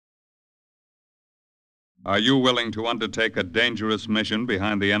Are you willing to undertake a dangerous mission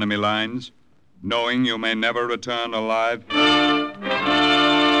behind the enemy lines, knowing you may never return alive?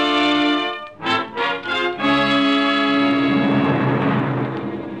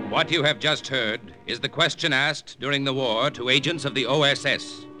 What you have just heard is the question asked during the war to agents of the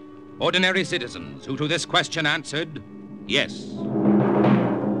OSS. Ordinary citizens who to this question answered, yes.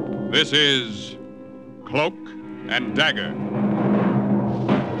 This is Cloak and Dagger.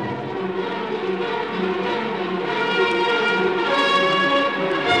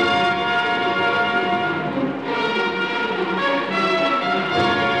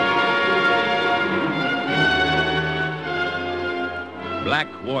 Black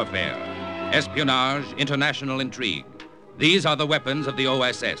warfare, espionage, international intrigue. These are the weapons of the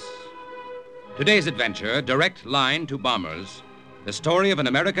OSS. Today's adventure, Direct Line to Bombers, the story of an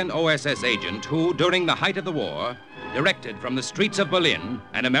American OSS agent who, during the height of the war, directed from the streets of Berlin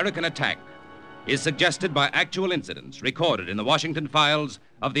an American attack, is suggested by actual incidents recorded in the Washington files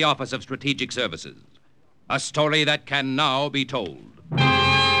of the Office of Strategic Services. A story that can now be told.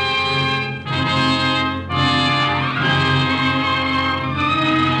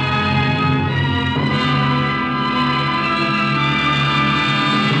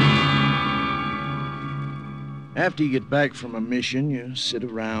 After you get back from a mission, you sit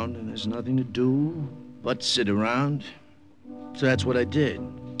around and there's nothing to do but sit around. So that's what I did.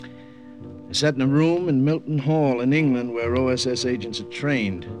 I sat in a room in Milton Hall in England where OSS agents are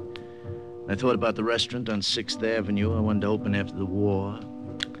trained. I thought about the restaurant on 6th Avenue I wanted to open after the war.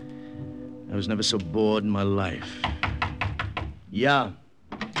 I was never so bored in my life. Yeah.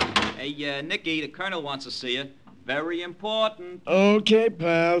 Hey, Nicky, the Colonel wants to see you. Very important. Okay,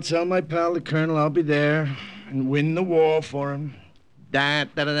 pal. Tell my pal the Colonel I'll be there and win the war for him. Da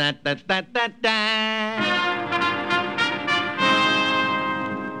da da da da da da.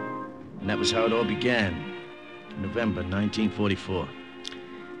 And that was how it all began, November 1944.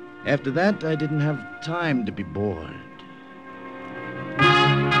 After that, I didn't have time to be bored.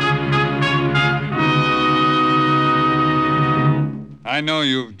 I know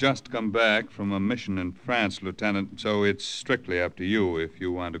you've just come back from a mission in France, Lieutenant, so it's strictly up to you if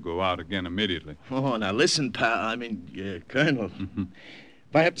you want to go out again immediately. Oh, now listen, pal. Colonel.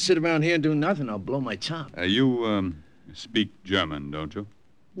 If I have to sit around here and do nothing, I'll blow my top. You speak German, don't you?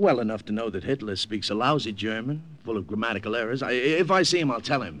 Well enough to know that Hitler speaks a lousy German, full of grammatical errors. If I see him, I'll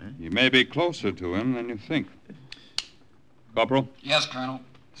tell him. Eh? You may be closer to him than you think. Corporal? Yes, Colonel.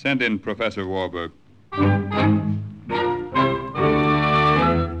 Send in Professor Warburg.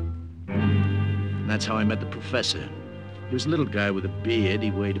 That's how I met the professor. He was a little guy with a beard.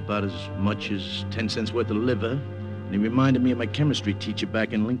 He weighed about as much as 10 cents worth of liver. And he reminded me of my chemistry teacher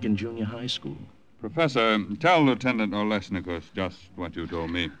back in Lincoln Junior High School. Professor, tell Lieutenant Olesnikos just what you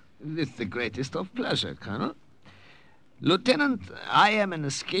told me. With the greatest of pleasure, Colonel. Lieutenant, I am an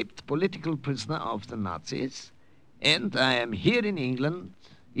escaped political prisoner of the Nazis, and I am here in England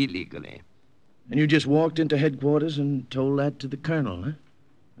illegally. And you just walked into headquarters and told that to the colonel, huh?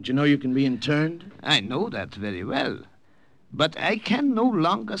 Don't you know you can be interned? I know that very well. But I can no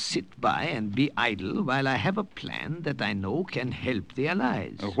longer sit by and be idle while I have a plan that I know can help the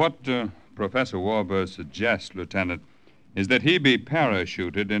Allies. What Professor Warburg suggests, Lieutenant, is that he be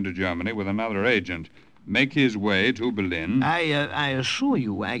parachuted into Germany with another agent, make his way to Berlin. I assure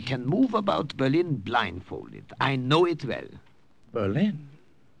you I can move about Berlin blindfolded. I know it well. Berlin?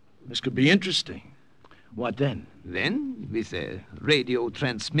 This could be interesting. What then? Then, with a radio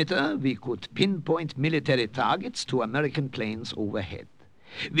transmitter, we could pinpoint military targets to American planes overhead.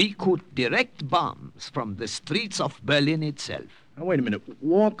 We could direct bombs from the streets of Berlin itself. Now, wait a minute.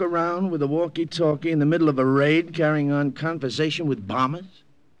 Walk around with a walkie-talkie in the middle of a raid carrying on conversation with bombers?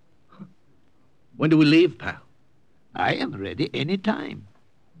 When do we leave, pal? I am ready any time.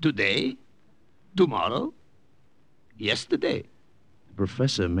 Today, tomorrow, yesterday. The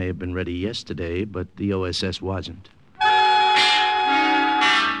professor may have been ready yesterday, but the OSS wasn't.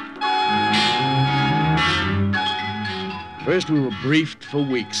 First, we were briefed for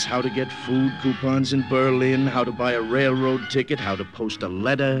weeks how to get food coupons in Berlin, how to buy a railroad ticket, how to post a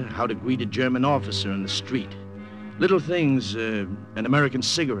letter, how to greet a German officer in the street. Little things, an American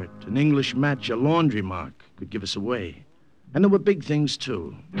cigarette, an English match, a laundry mark could give us away. And there were big things,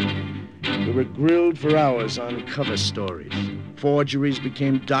 too. We were grilled for hours on cover stories. Forgeries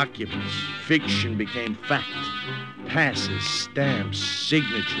became documents. Fiction became fact. Passes, stamps,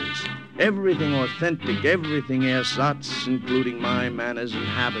 signatures. Everything authentic, everything ersatz, including my manners and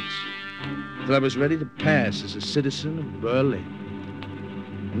habits. Till I was ready to pass as a citizen of Berlin.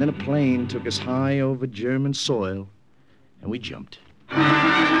 And then a plane took us high over German soil, and we jumped.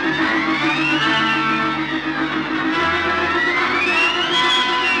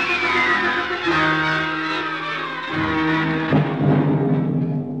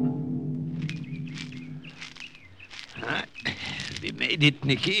 made it,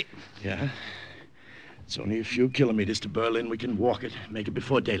 Nicky. Yeah? It's only a few kilometers to Berlin. We can walk it, make it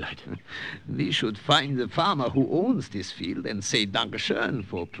before daylight. We should find the farmer who owns this field and say Dankeschön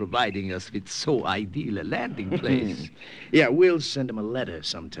for providing us with so ideal a landing place. Yeah, we'll send him a letter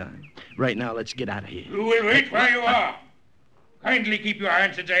sometime. Right now, let's get out of here. You will wait where you are. Kindly keep your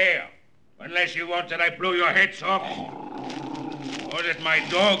hands in the air, unless you want that I blow your heads off, or that my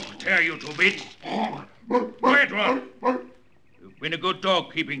dog tear you to bits. Quiet, Ron. You've been a good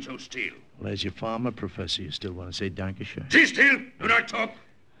dog keeping so still. Well, as your farmer, Professor, you still want to say Dankeschön? Sit still. Do not talk.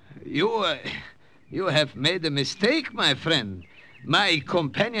 You have made a mistake, my friend. My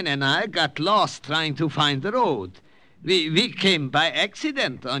companion and I got lost trying to find the road. We came by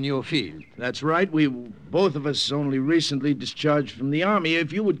accident on your field. That's right. We, both of us, only recently discharged from the army.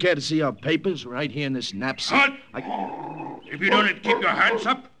 If you would care to see our papers right here in this knapsack... Halt! If you don't keep your hands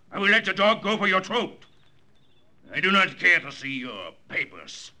up, I will let the dog go for your throat. I do not care to see your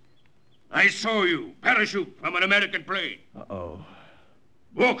papers. I saw you parachute from an American plane. Uh-oh.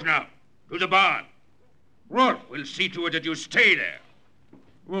 Walk now to the barn. Rolf will see to it that you stay there.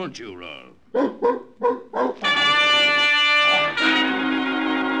 Won't you, Rolf?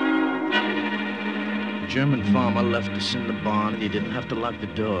 The German farmer left us in the barn, and he didn't have to lock the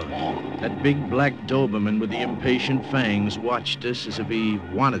door. That big black Doberman with the impatient fangs watched us as if he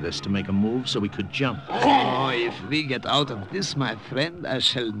wanted us to make a move so we could jump. Oh, if we get out of this, my friend, I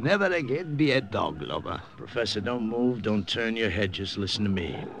shall never again be a dog lover. Professor, don't move, don't turn your head, just listen to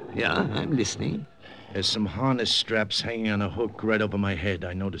me. Yeah, I'm listening. There's some harness straps hanging on a hook right over my head.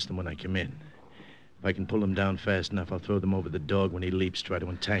 I noticed them when I came in. If I can pull them down fast enough, I'll throw them over the dog when he leaps, try to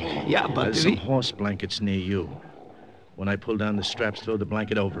entangle. Yeah, but there's some horse blankets near you. When I pull down the straps, throw the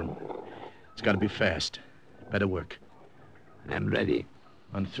blanket over him. It's got to be fast. Better work. I'm ready.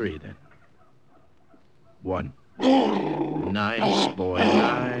 On 3, then. 1. Nice boy.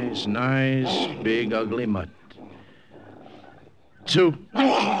 Nice, big, ugly mutt. 2.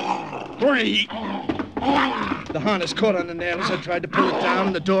 3. The harness caught on the nail as I tried to pull it down,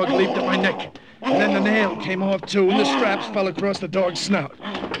 and the dog leaped at my neck. And then the nail came off, too, and the straps fell across the dog's snout.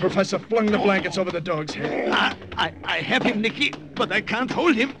 The professor flung the blankets over the dog's head. I have him, Nicky, but I can't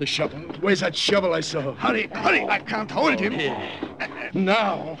hold him. The shovel. Where's that shovel I saw? Hurry, I can't hold him.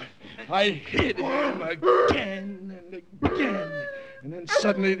 Now, I hit him again and again. And then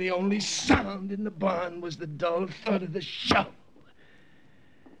suddenly the only sound in the barn was the dull thud of the shovel.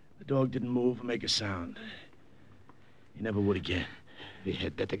 The dog didn't move or make a sound. He never would again. We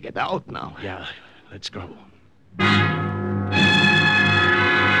had better get out now. Yeah, let's go.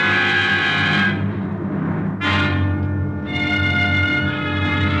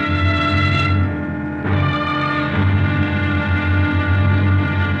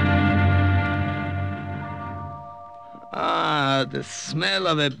 The smell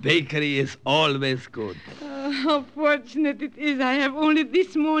of a bakery is always good. How fortunate it is I have only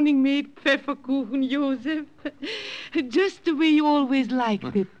this morning made Pfefferkuchen, Joseph. Just the way you always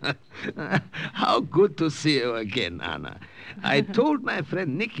liked it. How good to see you again, Anna. I told my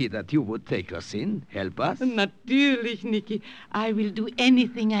friend Nicky that you would take us in, help us. Natürlich, Nicky. I will do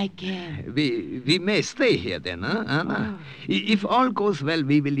anything I can. We may stay here then, huh, Anna? Oh. If all goes well,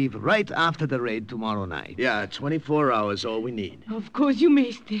 we will leave right after the raid tomorrow night. Yeah, 24 hours, all we need. Of course you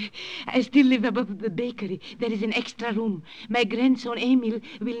may stay. I still live above the bakery. There is an extra room. My grandson, Emil,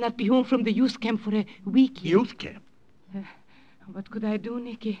 will not be home from the youth camp for a week yet. Youth camp? What could I do,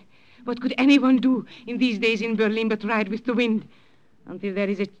 Nicky? What could anyone do in these days in Berlin but ride with the wind? Until there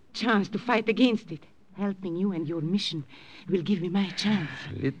is a chance to fight against it. Helping you and your mission will give me my chance.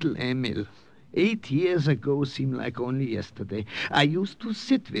 Little Emil. 8 years ago seemed like only yesterday. I used to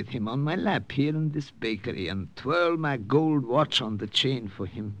sit with him on my lap here in this bakery and twirl my gold watch on the chain for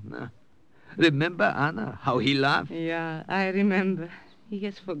him. Remember, Anna, how he laughed? Yeah, I remember. He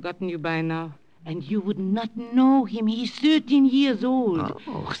has forgotten you by now. And you would not know him. He's 13 years old.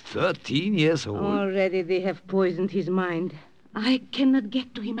 Oh, 13 years old. Already they have poisoned his mind. I cannot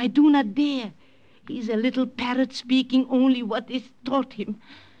get to him. I do not dare. He's a little parrot speaking only what is taught him.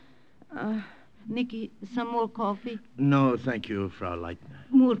 Nicky, some more coffee? No, thank you, Frau Leitner.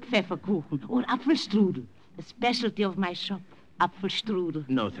 More Pfefferkuchen or Apfelstrudel. A specialty of my shop. Apfelstrudel.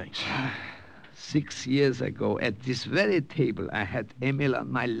 No, thanks. 6 years ago, at this very table, I had Emil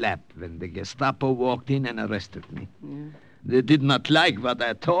on my lap when the Gestapo walked in and arrested me. Yeah. They did not like what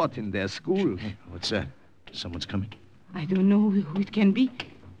I taught in their school. What's that? Someone's coming. I don't know who it can be.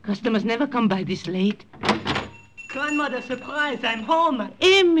 Customers never come by this late. Grandmother, surprise, I'm home.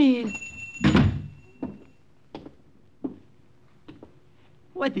 Emil!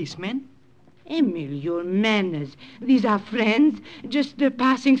 What is, man? Emil, your manners. These are friends, just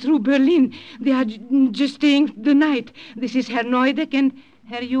passing through Berlin. They are just staying the night. This is Herr Neudeck and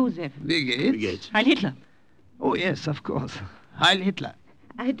Herr Josef. Wie geht's? Heil Hitler. Oh, yes, of course. Heil Hitler.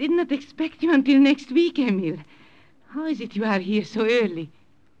 I did not expect you until next week, Emil. How is it you are here so early?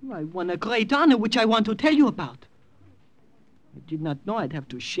 I won a great honor which I want to tell you about. I did not know I'd have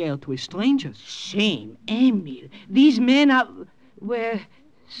to share it with strangers. Shame, Emil. These men were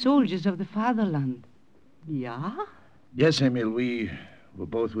soldiers of the fatherland. Yeah? Yes, Emil, we were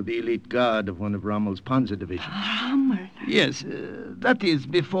both with the elite guard of one of Rommel's Panzer divisions. Rommel. Yes, that is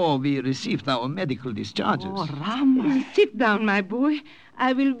before we received our medical discharges. Oh, Rommel. Sit down, my boy.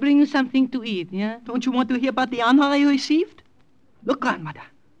 I will bring you something to eat, yeah? Don't you want to hear about the honor I received? Look, grandmother,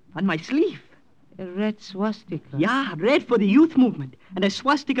 on my sleeve. A red swastika. Yeah, red for the youth movement, and a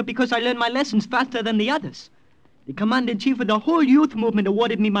swastika because I learned my lessons faster than the others. The commander-in-chief of the whole youth movement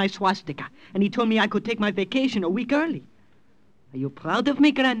awarded me my swastika, and he told me I could take my vacation a week early. Are you proud of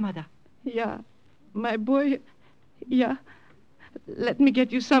me, grandmother? Yeah, my boy. Yeah. Let me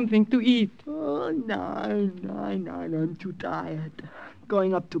get you something to eat. Oh, no, I'm too tired.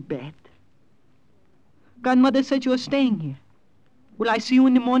 Going up to bed. Grandmother said you were staying here. Will I see you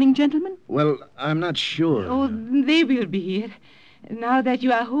in the morning, gentlemen? Well, I'm not sure. Oh, they will be here. Now that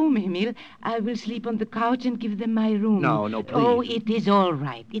you are home, Emil, I will sleep on the couch and give them my room. No, please. Oh, it is all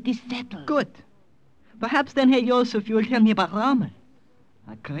right. It is settled. Good. Perhaps then, Herr Josef, you will tell me about Rommel.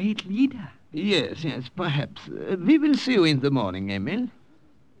 A great leader. Yes, perhaps. We will see you in the morning, Emil.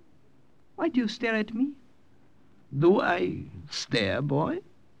 Why do you stare at me? Do I stare, boy?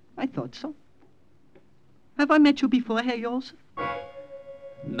 I thought so. Have I met you before, Herr Josef?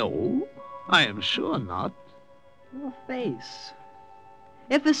 No, I am sure not. Your face.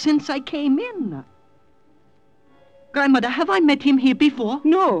 Ever since I came in. Grandmother, have I met him here before?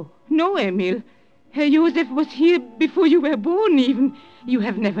 No, Emil. Herr Josef was here before you were born, even. You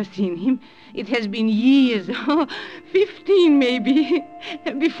have never seen him. It has been years, 15 maybe,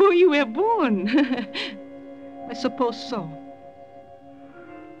 before you were born. I suppose so.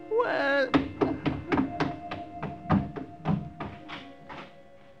 Well...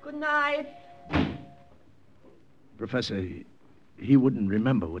 Good night. Professor, he wouldn't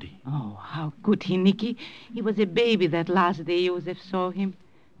remember, would he? Oh, how could he, Nicky? He was a baby that last day Josef saw him.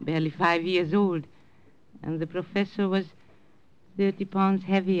 Barely 5 years old. And the professor was 30 pounds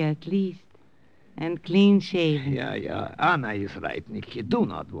heavier at least. And clean-shaven. Yeah. Anna is right, Nicky. Do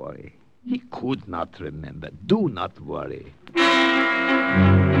not worry. He could not remember. Do not worry.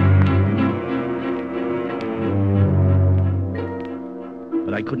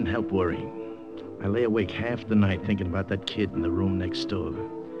 But I couldn't help worrying. I lay awake half the night thinking about that kid in the room next door.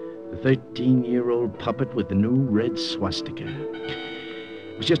 The 13-year-old puppet with the new red swastika.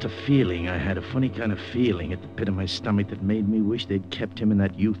 It was just a feeling I had, a funny kind of feeling at the pit of my stomach that made me wish they'd kept him in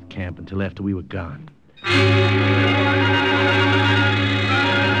that youth camp until after we were gone.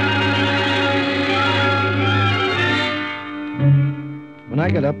 When I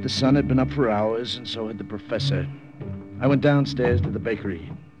got up, the sun had been up for hours, and so had the professor. I went downstairs to the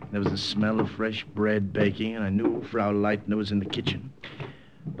bakery. There was the smell of fresh bread baking, and I knew Frau Leitner was in the kitchen.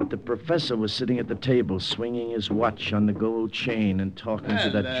 But the professor was sitting at the table, swinging his watch on the gold chain and talking to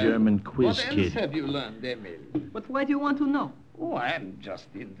that German quiz what kid. else have you learned, Emil? But why do you want to know? Oh, I'm just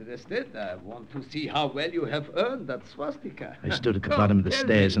interested. I want to see how well you have earned that swastika. I stood at the bottom of the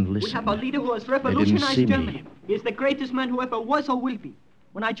stairs and We listened. have a leader who has see revolutionized me. Germany. He is the greatest man who ever was or will be.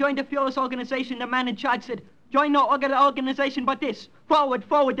 When I joined the Führer's organization, the man in charge said, "Join no other organization but this. Forward,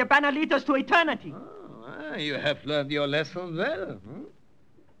 forward, the banner leads us to eternity." Oh, you have learned your lesson well.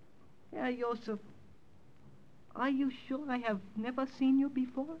 Herr Josef, are you sure I have never seen you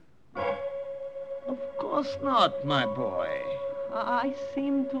before? Of course not, my boy. I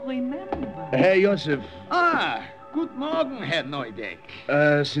seem to remember. Herr Josef, Good morning, Herr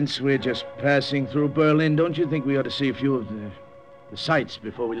Neudeck. since we're just passing through Berlin, don't you think we ought to see a few of the sights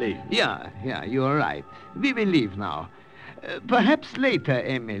before we leave? Yeah, you are right. We will leave now. Perhaps later,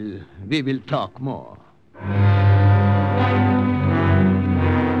 Emil, we will talk more.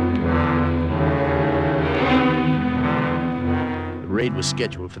 The raid was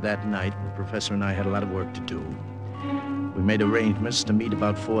scheduled for that night, and the professor and I had a lot of work to do. We made arrangements to meet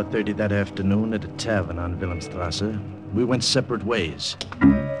about 4:30 that afternoon at a tavern on Wilhelmstrasse. We went separate ways.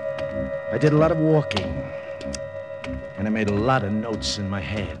 I did a lot of walking, and I made a lot of notes in my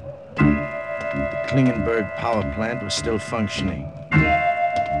head. The Klingenberg power plant was still functioning.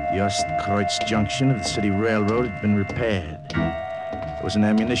 The Ostkreuz junction of the city railroad had been repaired. There was an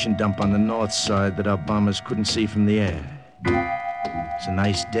ammunition dump on the north side that our bombers couldn't see from the air. It was a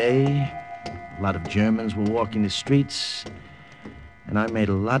nice day, A lot of Germans were walking the streets, and I made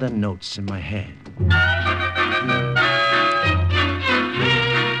a lot of notes in my head.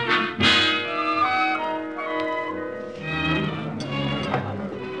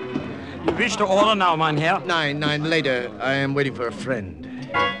 You wish to order now, mein Herr? Nine later. I am waiting for a friend.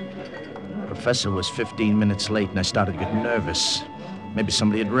 Professor was 15 minutes late, and I started to get nervous. Maybe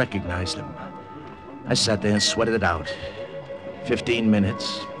somebody had recognized him. I sat there and sweated it out. 15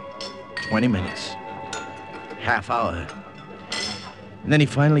 minutes, 20 minutes, half hour. And then he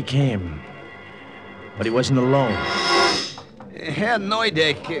finally came. But he wasn't alone. Herr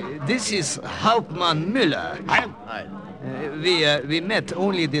Neudeck, this is Hauptmann Müller. Hi. We met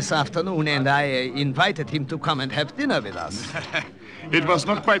only this afternoon, and I invited him to come and have dinner with us. It was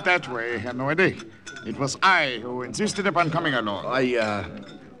not quite that way, Herr Neudeck. It was I who insisted upon coming along.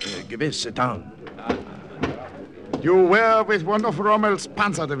 Gewiss, sit down. You were with one of Rommel's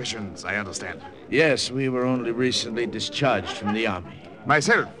panzer divisions, I understand. Yes, we were only recently discharged from the army.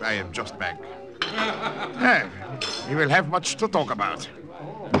 Myself, I am just back. We will have much to talk about.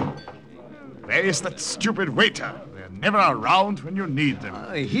 Where is that stupid waiter? They're never around when you need them.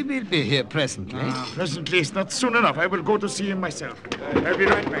 He will be here presently. Presently is not soon enough. I will go to see him myself. I'll be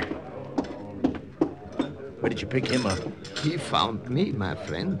right back. Where did you pick him up? He found me, my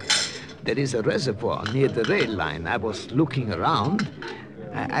friend. There is a reservoir near the rail line. I was looking around.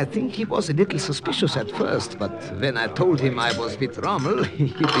 I think he was a little suspicious at first, but when I told him I was with Rommel, he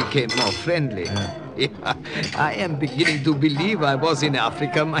became more friendly. Yeah, I am beginning to believe I was in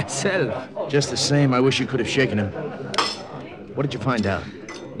Africa myself. Just the same, I wish you could have shaken him. What did you find out?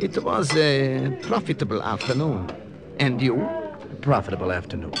 It was a profitable afternoon. And you? A profitable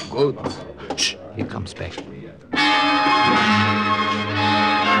afternoon. Good. Shh, he comes back.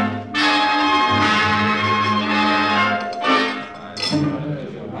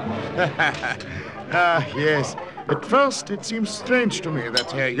 Yes. At first, it seems strange to me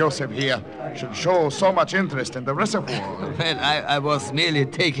that Herr Joseph here should show so much interest in the reservoir. Well, I was merely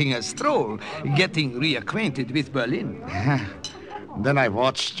taking a stroll, getting reacquainted with Berlin. Then I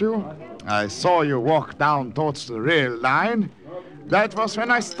watched you. I saw you walk down towards the rail line. That was when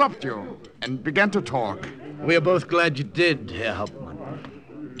I stopped you and began to talk. We are both glad you did, Herr Hauptmann.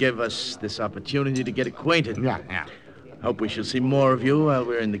 Give us this opportunity to get acquainted. Yeah. Hope we shall see more of you while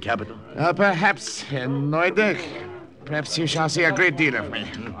we're in the capital. Perhaps, Herr Neudeck. Perhaps you shall see a great deal of me.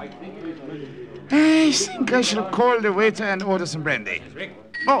 I think I shall call the waiter and order some brandy.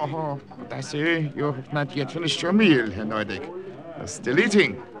 Oh, but I see you have not yet finished your meal, Herr Neudeck. You're still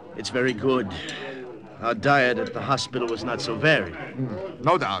eating. It's very good. Our diet at the hospital was not so varied.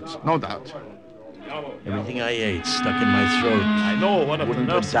 No doubt. Everything I ate stuck in my throat. I know one of wouldn't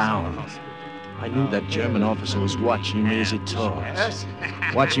the go nurses. down. I knew that German officer was watching me as he talked. Yes?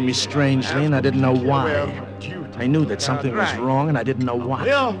 Watching me strangely, and I didn't know why. I knew that something was wrong, and I didn't know what.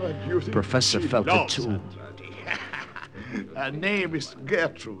 The professor felt it too. Her name is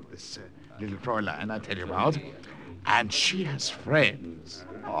Gertrude, this little Fräulein I tell you about. And she has friends.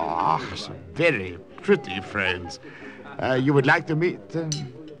 Oh, some very pretty friends. You would like to meet them,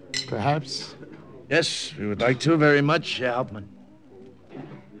 perhaps? Yes, we would like to very much, Herr Hauptmann.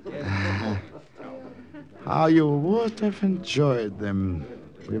 How you would have enjoyed them.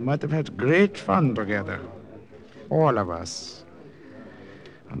 We might have had great fun together. All of us.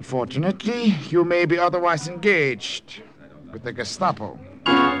 Unfortunately, you may be otherwise engaged with the Gestapo.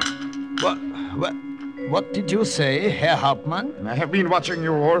 What did you say, Herr Hauptmann? I have been watching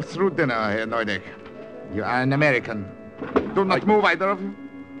you all through dinner, Herr Neudeck. You are an American. Do not move, either of you.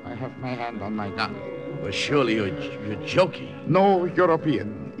 I have my hand on my gun. Well, surely you're joking. No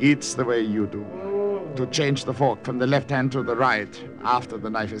European eats the way you do. To change the fork from the left hand to the right after the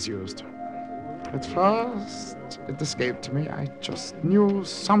knife is used. At first, it escaped me. I just knew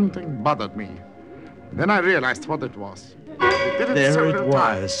something bothered me. Then I realized what it was. There it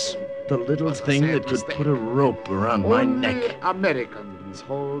was. The little thing that could put a rope around my neck. Americans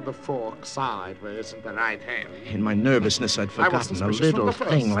hold the fork sideways in the right hand. In my nervousness, I'd forgotten a little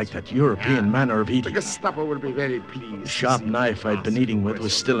thing like that European manner of The eating. Gestapo will be very pleased. The sharp knife I'd been eating with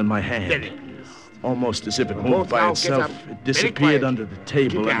was still in my hand. Very pleased. Almost as if it Both moved by now get itself, up. it Very disappeared quiet. under the table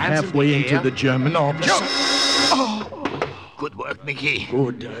Keep your and hands in halfway the into air. the German officer. Good work, Mickey.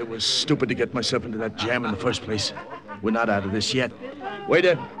 Good. I was stupid to get myself into that jam in the first place. We're not out of this yet.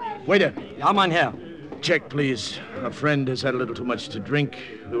 Waiter! Ja, mein Herr. Check, please. Our friend has had a little too much to drink.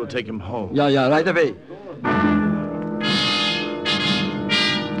 We will take him home. Ja, right away.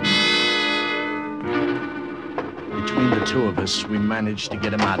 Between the two of us, we managed to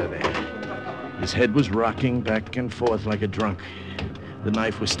get him out of there. His head was rocking back and forth like a drunk. The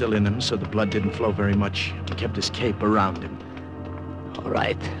knife was still in him, so the blood didn't flow very much. He kept his cape around him. All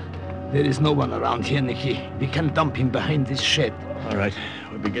right. There is no one around here, Nicky. We can dump him behind this shed. All right.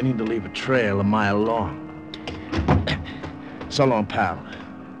 We're beginning to leave a trail a mile long. So long, pal.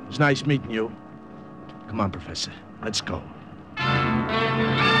 It was nice meeting you. Come on, Professor. Let's go.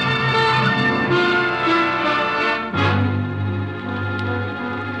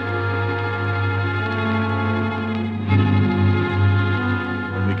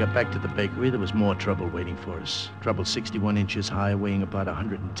 When we got back to the bakery, there was more trouble waiting for us. Trouble 61 inches high, weighing about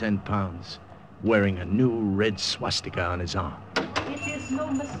 110 pounds, wearing a new red swastika on his arm. It is no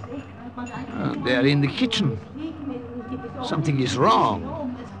mistake. They're in the kitchen. Something is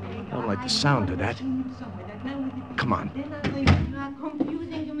wrong. I don't like the sound of that. Come on.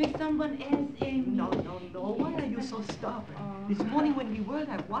 Confusing you with someone else, Amy. No. Why are you so stubborn? This morning when we were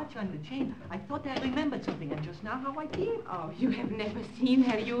that watch on the chain, I thought I remembered something, and just now how I did. Oh, you have never seen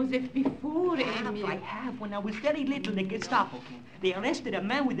Herr Josef before, Amy. I have. When I was very little, the Gestapo came. They arrested a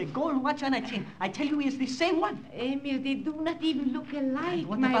man with a gold watch on a chain. I tell you, he is the same one. Emil, they do not even look alike. And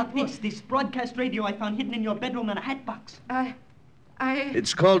what about this broadcast radio I found hidden in your bedroom in a hat box?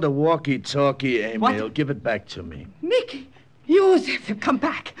 It's called a walkie-talkie, Emil. What? Give it back to me. Nicky! Josef! Come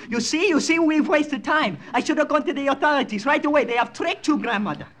back. You see, we've wasted time. I should have gone to the authorities right away. They have tricked you,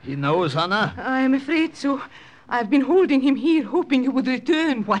 grandmother. He knows, Anna. I am afraid so. I've been holding him here, hoping you would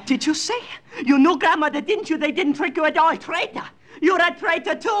return. What did you say? You knew, grandmother, didn't you? They didn't trick you at all. Traitor. You're a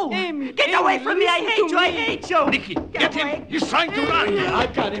traitor, too. Amy, Get away from me. I hate you. I hate you. Nicky, get him. He's trying to run. I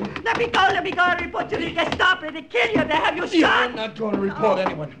got him. Let me go. I report you to the Gestapo. They kill you. They have you You're shot. not going to report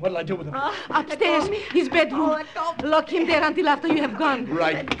anyone. What'll I do with him? Upstairs, his bedroom. Lock him there until after you have gone.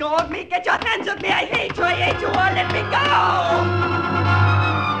 Right. Let go of me. Get your hands off me. I hate you. all. Let me go.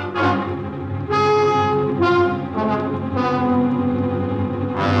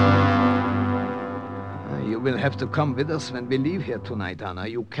 You will have to come with us when we leave here tonight, Anna.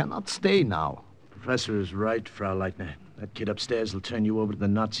 You cannot stay now. Professor is right, Frau Leitner. That kid upstairs will turn you over to the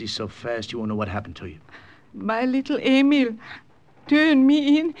Nazis so fast you won't know what happened to you. My little Emil, turn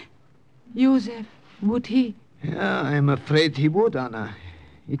me in. Josef, would he? Yeah, I'm afraid he would, Anna.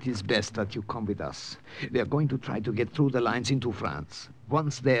 It is best that you come with us. We are going to try to get through the lines into France.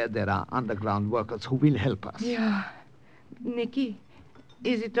 Once there are underground workers who will help us. Yeah. Nicky,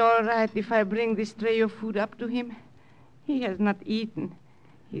 is it all right if I bring this tray of food up to him? He has not eaten.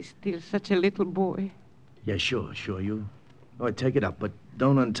 He's still such a little boy. Yeah, sure. You take it up, but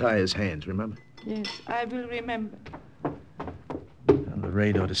don't untie his hands, remember? Yes, I will remember. And the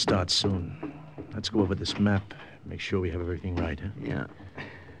raid ought to start soon. Let's go over this map. Make sure we have everything right, huh? Yeah.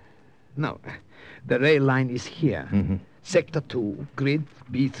 No, the rail line is here. Mm-hmm. Sector 2, grid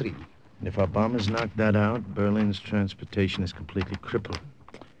B3. And if our bombers knock that out, Berlin's transportation is completely crippled.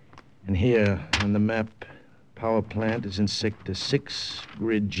 And here, on the map, power plant is in Sector 6,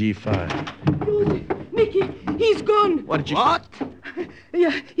 grid G5. Nicky, he's gone. What?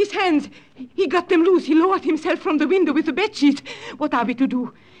 Yeah, his hands. He got them loose. He lowered himself from the window with the bedsheet. What are we to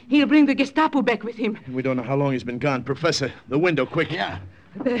do? He'll bring the Gestapo back with him. We don't know how long he's been gone. Professor, the window, quick. Yeah.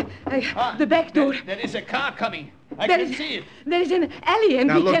 The back door. There is a car coming. I There can is- see it. There is an alley and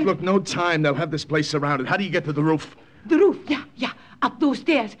Now, we can... look, no time. They'll have this place surrounded. How do you get to the roof? The roof, yeah. Up those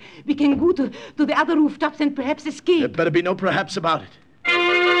stairs. We can go to the other rooftops and perhaps There escape. better be no perhaps about it.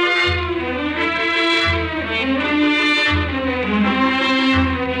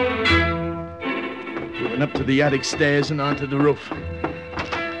 We went up to the attic stairs and onto the roof.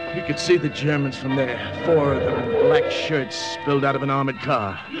 You could see the Germans from there. 4 of them in black shirts spilled out of an armored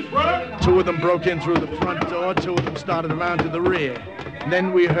car. 2 of them broke in through the front door. 2 of them started around to the rear. And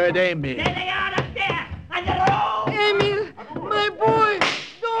then we heard Amy. There they are up there. On the roof. Emil, my boy,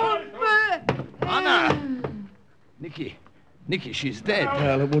 don't... Anna! Nicky, she's dead.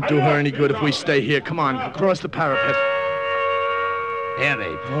 Well, it won't do her any good if we stay here. Come on, across the parapet. Air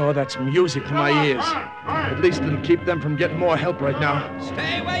raid. Oh, that's music to my ears. At least it'll keep them from getting more help right now.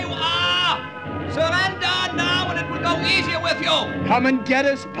 Stay where you are! Surrender now and it will go easier with you! Come and get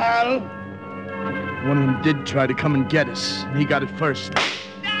us, pal. One of them did try to come and get us, and he got it first.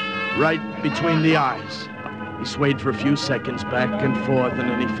 Right between the eyes. He swayed for a few seconds back and forth, and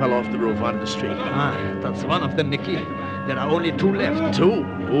then he fell off the roof onto the street. That's one of them, Nicky. There are only 2 left. 2?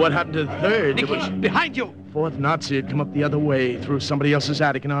 Well, what happened to the third? Nicky, behind you! 4th Nazi had come up the other way, through somebody else's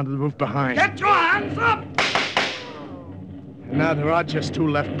attic and onto the roof behind. Get your hands up! And now there are just 2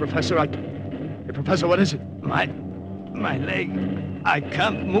 left, Professor. Hey, Professor, what is it? My leg. I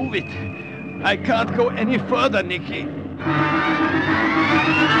can't move it. I can't go any further, Nicky.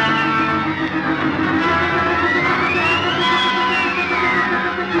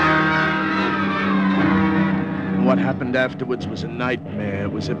 what happened afterwards was a nightmare.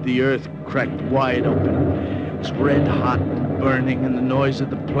 It was as if the earth cracked wide open. It was red hot and burning, and the noise of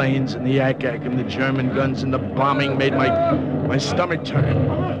the planes and the yak-yak and the German guns and the bombing made my stomach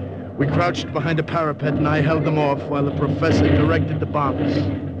turn. We crouched behind a parapet, and I held them off while the professor directed the bombers.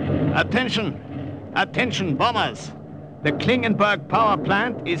 Attention! Attention, bombers! The Klingenberg power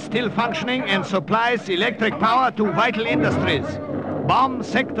plant is still functioning and supplies electric power to vital industries. Bomb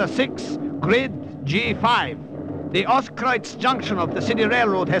Sector 6, Grid G5. The Ostkreuz junction of the city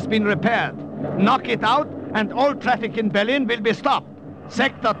railroad has been repaired. Knock it out, and all traffic in Berlin will be stopped.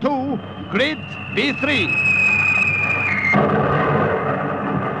 Sector 2, Grid B3.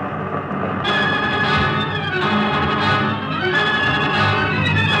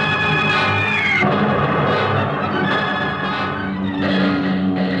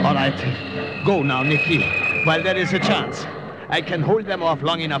 All right, go now, Nicky, while there is a chance. I can hold them off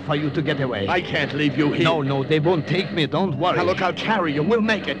long enough for you to get away. I can't leave you here. No, they won't take me. Don't worry. Now look, I'll carry you. We'll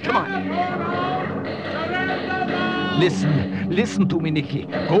make it. Come on. Listen to me, Nicky.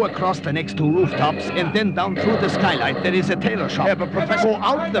 Go across the next two rooftops and then down through the skylight. There is a tailor shop. Yeah, but Professor... Go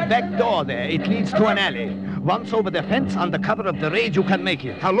out the back door there. It leads to an alley. Once over the fence, under cover of the raid, you can make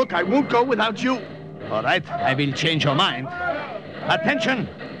it. Now look, I won't go without you. All right, I will change your mind. Attention!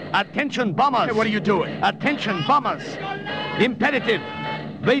 Attention, bombers! Hey, what are you doing? Attention, bombers! Imperative.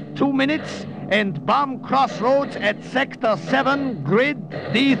 Wait 2 minutes and bomb crossroads at Sector 7, Grid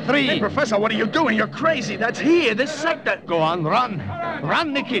D3. Hey, Professor, what are you doing? You're crazy. That's here, this sector. Go on, run.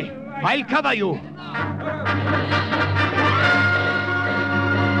 Run, Nicky. I'll cover you.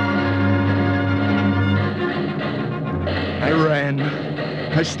 I ran.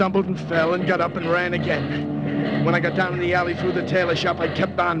 I stumbled and fell and got up and ran again. When I got down in the alley through the tailor shop, I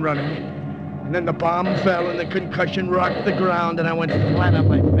kept on running. And then the bomb fell and the concussion rocked the ground and I went flat on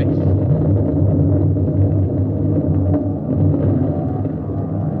my face.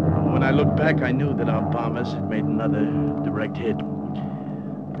 When I looked back, I knew that our bombers had made another direct hit.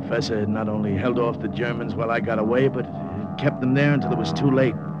 The professor had not only held off the Germans while I got away, but had kept them there until it was too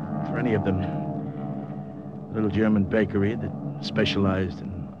late for any of them. The little German bakery that specialized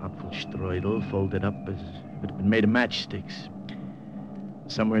in Apfelstrudel folded up as if it had been made of matchsticks.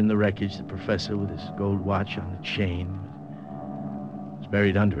 Somewhere in the wreckage, the professor, with his gold watch on the chain, was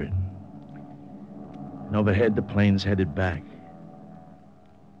buried under it. And overhead, the planes headed back.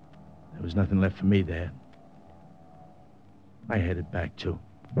 There was nothing left for me there. I headed back, too.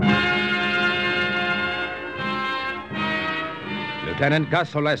 Lieutenant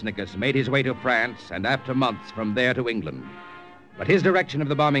Gus Olesnikas made his way to France and after months from there to England. But his direction of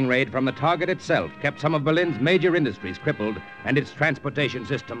the bombing raid from the target itself kept some of Berlin's major industries crippled and its transportation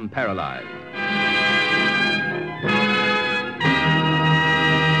system paralyzed.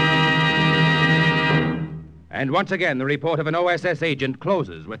 And once again, the report of an OSS agent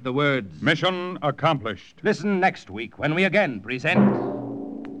closes with the words, "Mission accomplished." Listen next week when we again present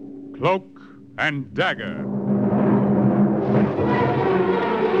Cloak and Dagger.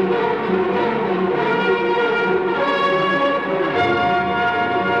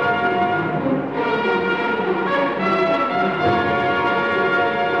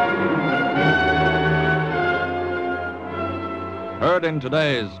 Heard in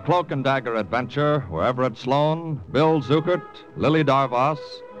today's Cloak and Dagger adventure were Everett Sloan, Bill Zuckert, Lily Darvas,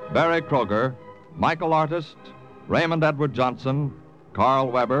 Barry Kroger, Michael Artist, Raymond Edward Johnson,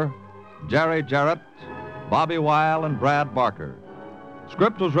 Carl Weber, Jerry Jarrett, Bobby Weil, and Brad Barker.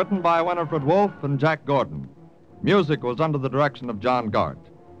 Script was written by Winifred Wolfe and Jack Gordon. Music was under the direction of John Gart.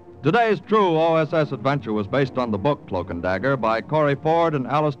 Today's true OSS adventure was based on the book Cloak and Dagger by Corey Ford and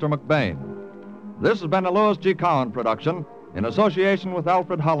Alistair McBain. This has been a Louis G. Cowan production in association with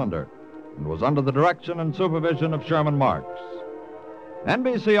Alfred Hollander, and was under the direction and supervision of Sherman Marks.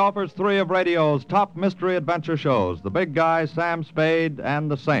 NBC offers 3 of radio's top mystery adventure shows, The Big Guy, Sam Spade,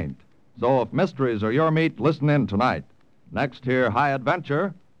 and The Saint. So if mysteries are your meat, listen in tonight. Next, hear High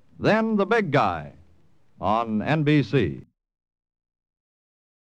Adventure, then The Big Guy on NBC.